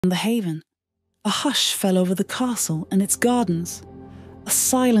the haven, a hush fell over the castle and its gardens, a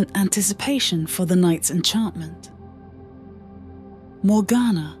silent anticipation for the night's enchantment.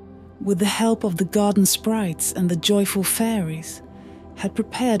 Morgana, with the help of the garden sprites and the joyful fairies, had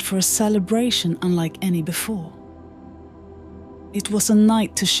prepared for a celebration unlike any before. It was a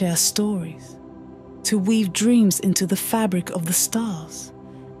night to share stories, to weave dreams into the fabric of the stars,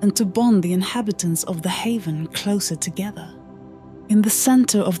 and to bond the inhabitants of the haven closer together. In the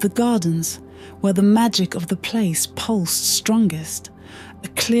center of the gardens, where the magic of the place pulsed strongest, a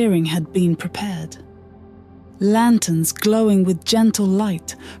clearing had been prepared. Lanterns glowing with gentle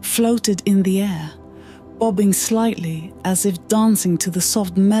light floated in the air, bobbing slightly as if dancing to the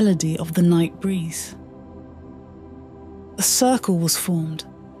soft melody of the night breeze. A circle was formed,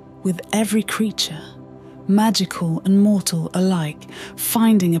 with every creature, magical and mortal alike,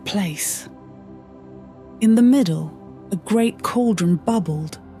 finding a place. In the middle, a great cauldron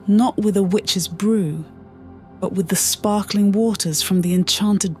bubbled, not with a witch's brew, but with the sparkling waters from the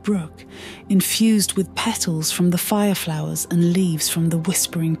enchanted brook, infused with petals from the fireflowers and leaves from the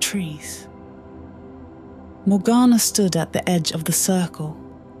whispering trees. Morgana stood at the edge of the circle,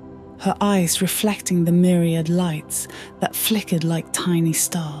 her eyes reflecting the myriad lights that flickered like tiny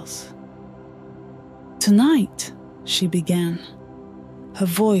stars. "Tonight," she began, her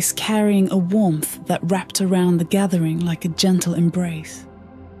voice carrying a warmth that wrapped around the gathering like a gentle embrace.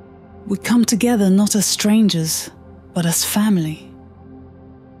 "We come together not as strangers, but as family.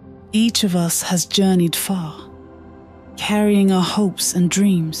 Each of us has journeyed far, carrying our hopes and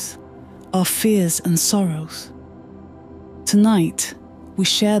dreams, our fears and sorrows. Tonight, we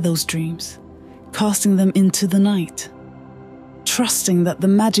share those dreams, casting them into the night, trusting that the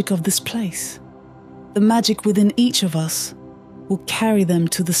magic of this place, the magic within each of us, will carry them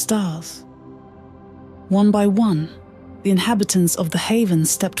to the stars." One by one, the inhabitants of the haven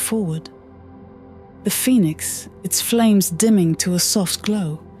stepped forward. The phoenix, its flames dimming to a soft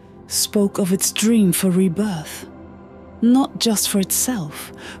glow, spoke of its dream for rebirth, not just for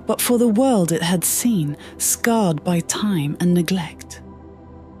itself, but for the world it had seen, scarred by time and neglect.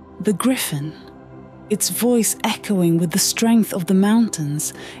 The griffin, its voice echoing with the strength of the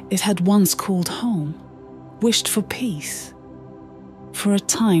mountains it had once called home, wished for peace, for a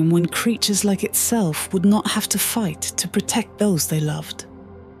time when creatures like itself would not have to fight to protect those they loved.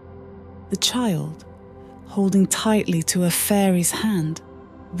 The child, holding tightly to a fairy's hand,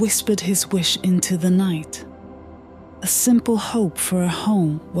 whispered his wish into the night, a simple hope for a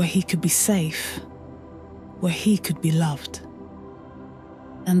home where he could be safe, where he could be loved.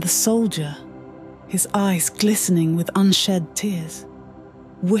 And the soldier, his eyes glistening with unshed tears,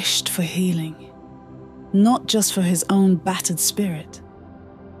 wished for healing, not just for his own battered spirit,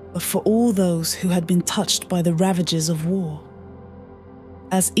 but for all those who had been touched by the ravages of war.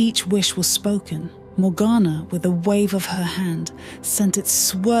 As each wish was spoken, Morgana, with a wave of her hand, sent it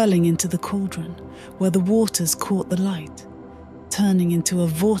swirling into the cauldron, where the waters caught the light, turning into a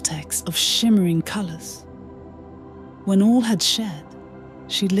vortex of shimmering colors. When all had shared,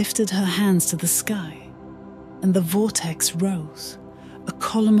 she lifted her hands to the sky, and the vortex rose, a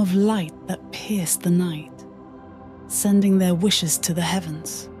column of light that pierced the night, sending their wishes to the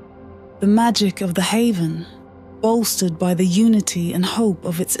heavens. The magic of the haven, bolstered by the unity and hope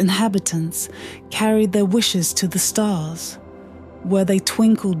of its inhabitants, carried their wishes to the stars, where they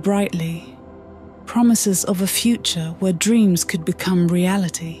twinkled brightly, promises of a future where dreams could become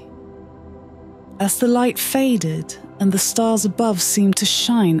reality. As the light faded and the stars above seemed to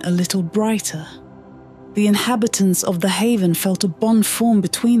shine a little brighter, the inhabitants of the haven felt a bond form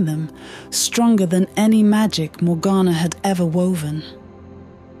between them, stronger than any magic Morgana had ever woven.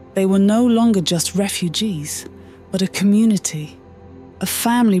 They were no longer just refugees, but a community, a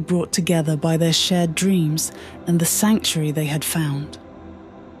family brought together by their shared dreams and the sanctuary they had found.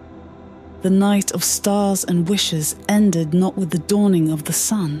 The night of stars and wishes ended not with the dawning of the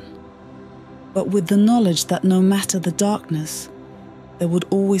sun, but with the knowledge that no matter the darkness, there would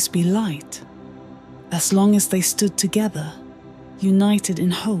always be light, as long as they stood together, united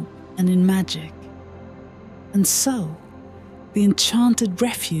in hope and in magic. And so, the Enchanted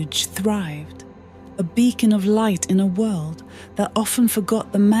Refuge thrived, a beacon of light in a world that often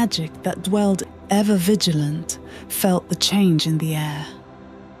forgot the magic that dwelled ever vigilant, felt the change in the air.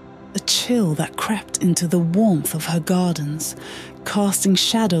 A chill that crept into the warmth of her gardens, casting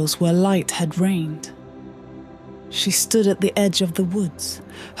shadows where light had reigned. She stood at the edge of the woods,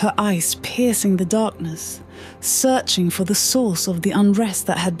 her eyes piercing the darkness, searching for the source of the unrest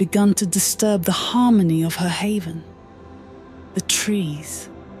that had begun to disturb the harmony of her haven. The trees,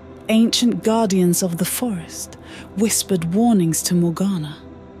 ancient guardians of the forest, whispered warnings to Morgana,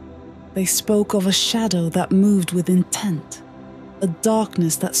 They spoke of a shadow that moved with intent, a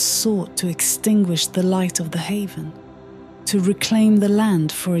darkness that sought to extinguish the light of the haven, to reclaim the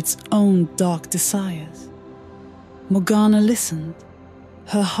land for its own dark desires. Morgana listened,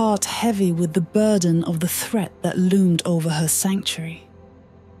 her heart heavy with the burden of the threat that loomed over her sanctuary.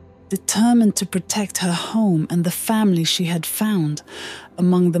 Determined to protect her home and the family she had found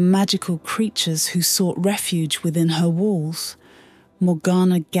among the magical creatures who sought refuge within her walls,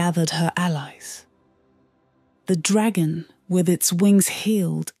 Morgana gathered her allies. The dragon, with its wings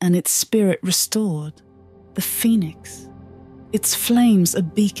healed and its spirit restored, the phoenix, its flames a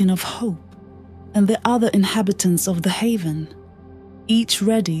beacon of hope, and the other inhabitants of the haven, each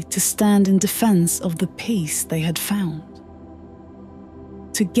ready to stand in defense of the peace they had found.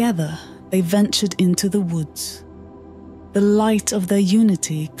 Together, they ventured into the woods, the light of their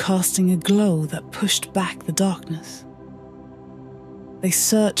unity casting a glow that pushed back the darkness. They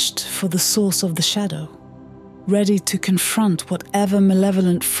searched for the source of the shadow, ready to confront whatever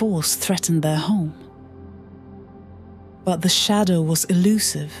malevolent force threatened their home. But the shadow was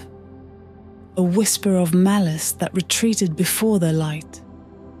elusive, a whisper of malice that retreated before their light,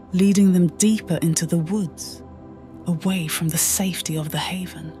 leading them deeper into the woods, away from the safety of the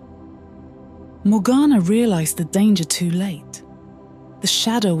haven. Morgana realized the danger too late. The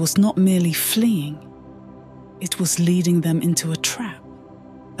shadow was not merely fleeing, it was leading them into a trap.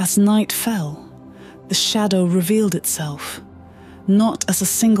 As night fell, the shadow revealed itself, not as a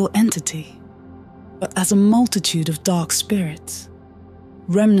single entity, but as a multitude of dark spirits,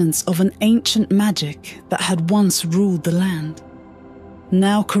 remnants of an ancient magic that had once ruled the land,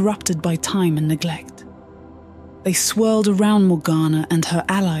 now corrupted by time and neglect. They swirled around Morgana and her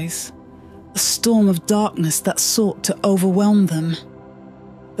allies, a storm of darkness that sought to overwhelm them.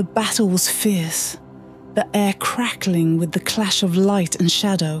 The battle was fierce, the air crackling with the clash of light and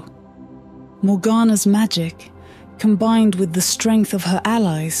shadow. Morgana's magic, combined with the strength of her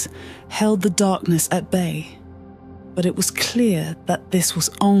allies, held the darkness at bay. But it was clear that this was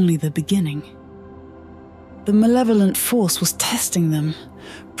only the beginning. The malevolent force was testing them,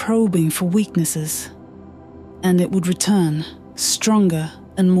 probing for weaknesses. And it would return, stronger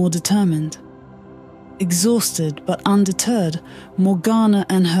and more determined. Exhausted but undeterred, Morgana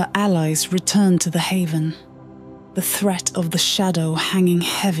and her allies returned to the haven, the threat of the shadow hanging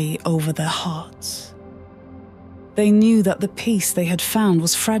heavy over their hearts. They knew that the peace they had found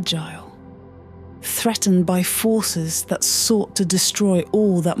was fragile, threatened by forces that sought to destroy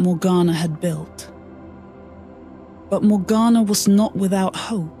all that Morgana had built. But Morgana was not without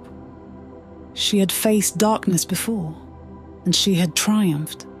hope. She had faced darkness before, and she had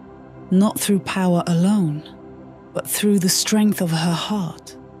triumphed, not through power alone, but through the strength of her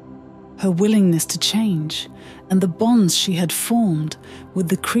heart, her willingness to change, and the bonds she had formed with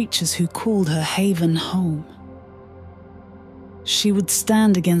the creatures who called her haven home. She would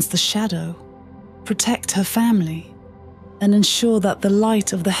stand against the shadow, protect her family, and ensure that the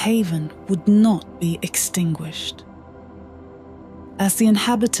light of the haven would not be extinguished. As the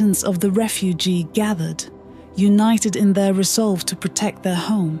inhabitants of the refugee gathered, united in their resolve to protect their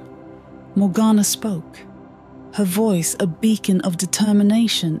home, Morgana spoke, her voice a beacon of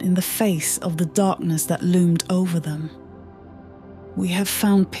determination in the face of the darkness that loomed over them. "We have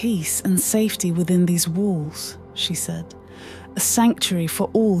found peace and safety within these walls," she said, "a sanctuary for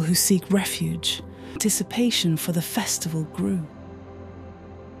all who seek refuge." Anticipation for the festival grew.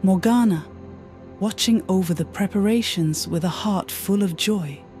 Morgana, watching over the preparations with a heart full of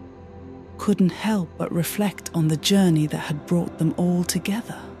joy, couldn't help but reflect on the journey that had brought them all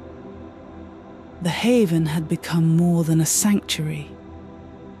together. The haven had become more than a sanctuary.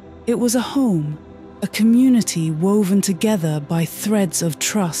 It was a home, a community woven together by threads of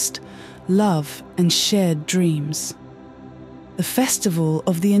trust, love, and shared dreams. The festival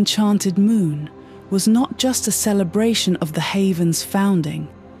of the Enchanted Moon was not just a celebration of the haven's founding,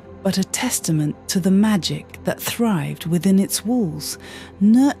 but a testament to the magic that thrived within its walls,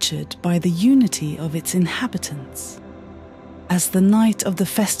 nurtured by the unity of its inhabitants. As the night of the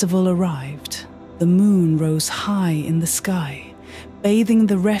festival arrived, the moon rose high in the sky, bathing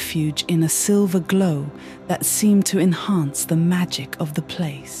the refuge in a silver glow that seemed to enhance the magic of the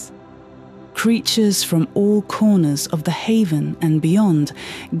place. Creatures from all corners of the haven and beyond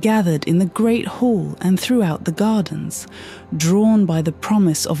gathered in the great hall and throughout the gardens, drawn by the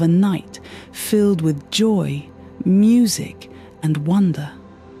promise of a night filled with joy, music, and wonder.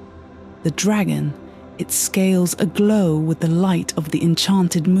 The dragon, its scales aglow with the light of the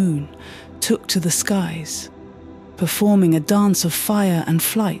enchanted moon, took to the skies, performing a dance of fire and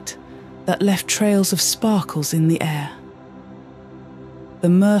flight that left trails of sparkles in the air. The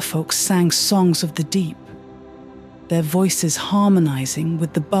merfolk sang songs of the deep, their voices harmonizing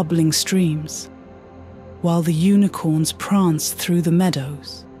with the bubbling streams, while the unicorns pranced through the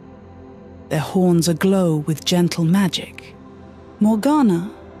meadows, their horns aglow with gentle magic.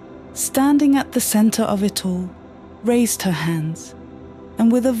 Morgana, standing at the center of it all, raised her hands,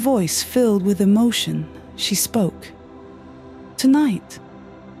 and with a voice filled with emotion, she spoke. "Tonight,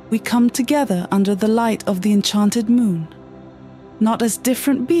 we come together under the light of the enchanted moon, not as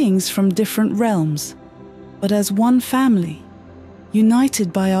different beings from different realms, but as one family,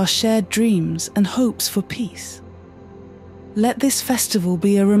 united by our shared dreams and hopes for peace. Let this festival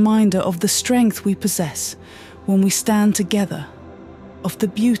be a reminder of the strength we possess when we stand together, of the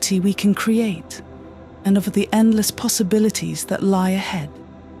beauty we can create, and of the endless possibilities that lie ahead."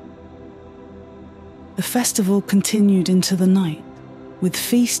 The festival continued into the night, with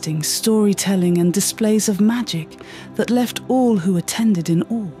feasting, storytelling, and displays of magic that left all who attended in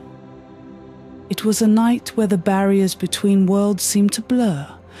awe. It was a night where the barriers between worlds seemed to blur,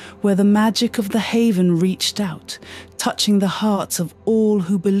 where the magic of the haven reached out, touching the hearts of all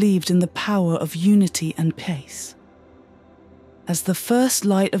who believed in the power of unity and peace. As the first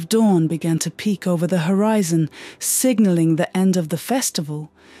light of dawn began to peek over the horizon, signaling the end of the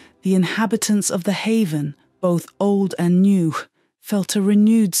festival, the inhabitants of the haven, both old and new, felt a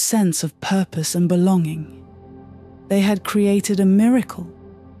renewed sense of purpose and belonging. They had created a miracle,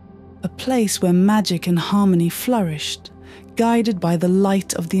 a place where magic and harmony flourished, guided by the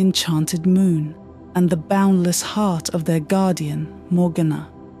light of the enchanted moon and the boundless heart of their guardian, Morgana.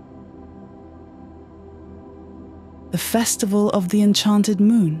 The festival of the enchanted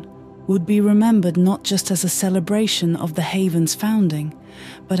moon would be remembered not just as a celebration of the haven's founding,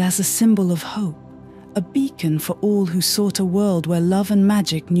 but as a symbol of hope, a beacon for all who sought a world where love and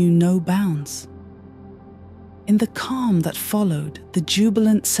magic knew no bounds. In the calm that followed the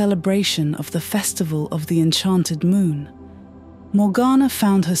jubilant celebration of the festival of the enchanted moon, Morgana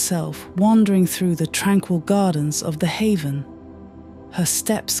found herself wandering through the tranquil gardens of the haven, her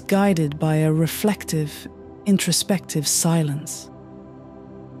steps guided by a reflective, introspective silence.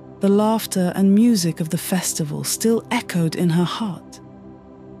 The laughter and music of the festival still echoed in her heart,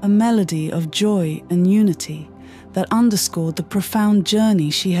 a melody of joy and unity that underscored the profound journey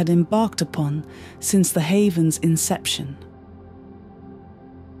she had embarked upon since the haven's inception.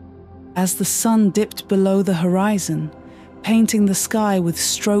 As the sun dipped below the horizon, painting the sky with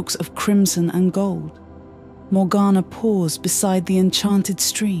strokes of crimson and gold, Morgana paused beside the enchanted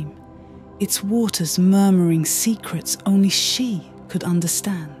stream, its waters murmuring secrets only she could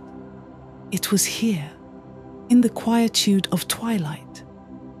understand. It was here, in the quietude of twilight,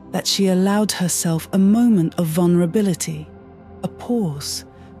 that she allowed herself a moment of vulnerability, a pause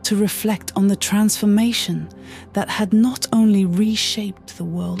to reflect on the transformation that had not only reshaped the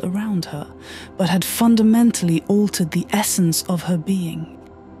world around her, but had fundamentally altered the essence of her being.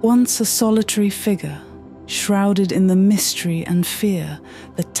 Once a solitary figure, shrouded in the mystery and fear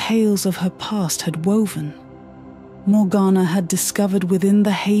the tales of her past had woven, Morgana had discovered within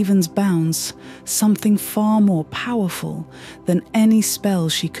the haven's bounds something far more powerful than any spell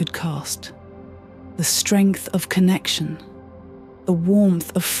she could cast. The strength of connection, the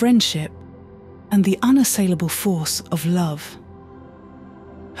warmth of friendship, and the unassailable force of love.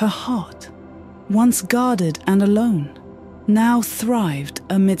 Her heart, once guarded and alone, now thrived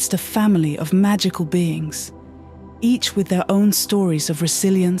amidst a family of magical beings, each with their own stories of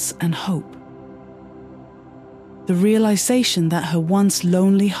resilience and hope. The realization that her once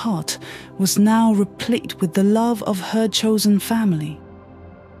lonely heart was now replete with the love of her chosen family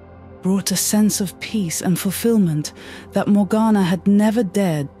brought a sense of peace and fulfillment that Morgana had never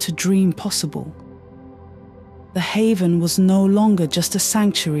dared to dream possible. The haven was no longer just a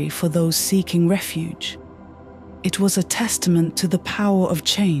sanctuary for those seeking refuge. It was a testament to the power of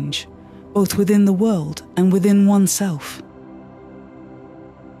change, both within the world and within oneself.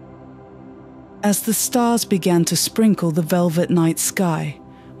 As the stars began to sprinkle the velvet night sky,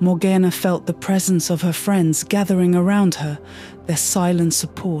 Morgana felt the presence of her friends gathering around her, their silent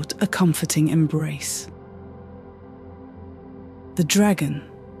support a comforting embrace. The dragon,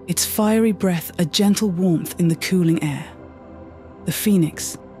 its fiery breath a gentle warmth in the cooling air. The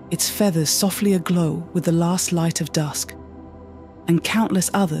phoenix, its feathers softly aglow with the last light of dusk. And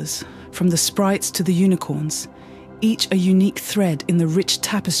countless others, from the sprites to the unicorns, each a unique thread in the rich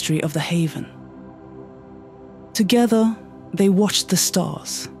tapestry of the haven. Together, they watched the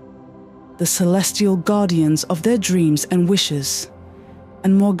stars, the celestial guardians of their dreams and wishes,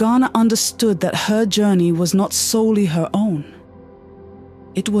 and Morgana understood that her journey was not solely her own.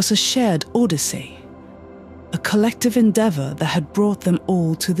 It was a shared odyssey, a collective endeavor that had brought them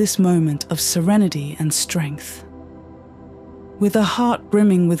all to this moment of serenity and strength. With a heart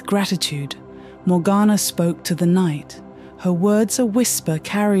brimming with gratitude, Morgana spoke to the night, her words a whisper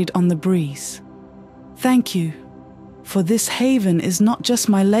carried on the breeze. "Thank you, for this haven is not just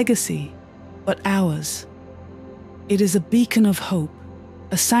my legacy, but ours. It is a beacon of hope,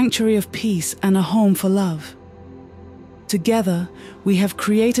 a sanctuary of peace, and a home for love. Together, we have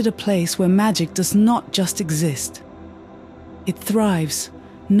created a place where magic does not just exist. It thrives,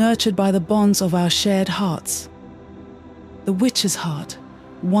 nurtured by the bonds of our shared hearts. The witch's heart,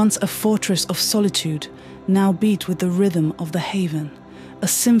 once a fortress of solitude, now beat with the rhythm of the haven, a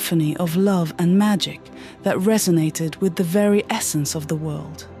symphony of love and magic that resonated with the very essence of the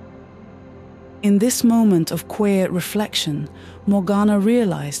world." In this moment of quiet reflection, Morgana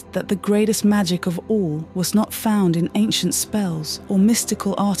realized that the greatest magic of all was not found in ancient spells or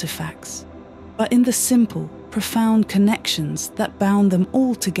mystical artifacts, but in the simple, profound connections that bound them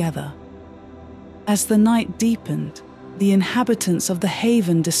all together. As the night deepened, the inhabitants of the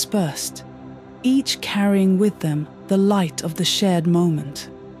haven dispersed, each carrying with them the light of the shared moment,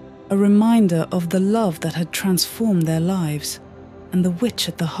 a reminder of the love that had transformed their lives and the witch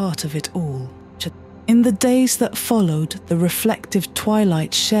at the heart of it all. In the days that followed, the reflective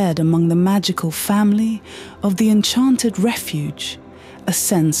twilight shared among the magical family of the Enchanted Refuge, a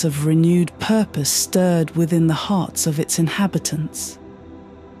sense of renewed purpose stirred within the hearts of its inhabitants.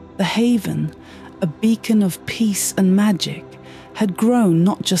 The haven, a beacon of peace and magic, had grown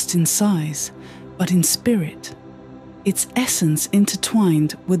not just in size, but in spirit, its essence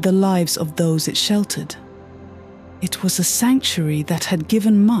intertwined with the lives of those it sheltered. It was a sanctuary that had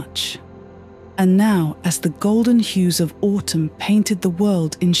given much, and now, as the golden hues of autumn painted the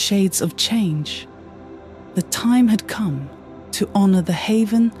world in shades of change, the time had come to honor the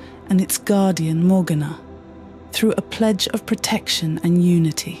haven and its guardian Morgana through a pledge of protection and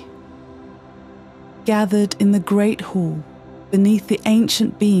unity. Gathered in the great hall, beneath the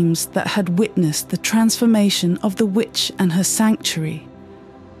ancient beams that had witnessed the transformation of the witch and her sanctuary,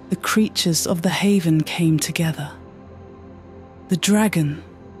 the creatures of the haven came together. The dragon,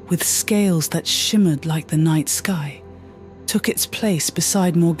 with scales that shimmered like the night sky, took its place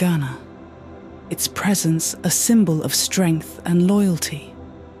beside Morgana, its presence a symbol of strength and loyalty.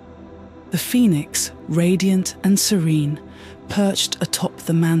 The phoenix, radiant and serene, perched atop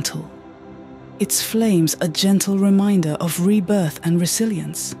the mantle, its flames a gentle reminder of rebirth and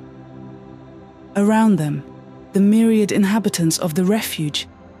resilience. Around them, the myriad inhabitants of the refuge,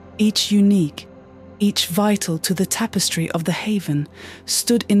 each unique, each vital to the tapestry of the haven,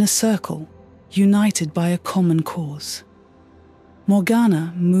 stood in a circle, united by a common cause.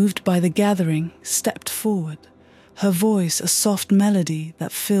 Morgana, moved by the gathering, stepped forward, her voice a soft melody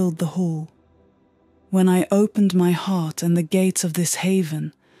that filled the hall. "When I opened my heart and the gates of this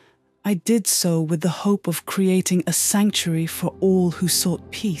haven, I did so with the hope of creating a sanctuary for all who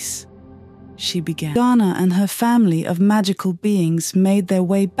sought peace," she began. Morgana and her family of magical beings made their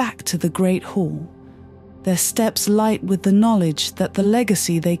way back to the great hall, their steps light with the knowledge that the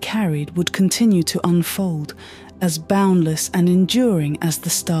legacy they carried would continue to unfold, as boundless and enduring as the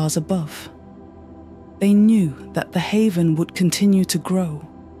stars above. They knew that the haven would continue to grow,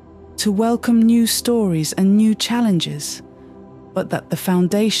 to welcome new stories and new challenges, but that the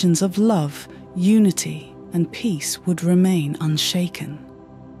foundations of love, unity, and peace would remain unshaken.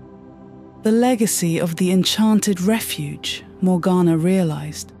 The legacy of the Enchanted Refuge, Morgana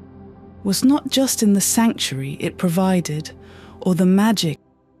realized, was not just in the sanctuary it provided or the magic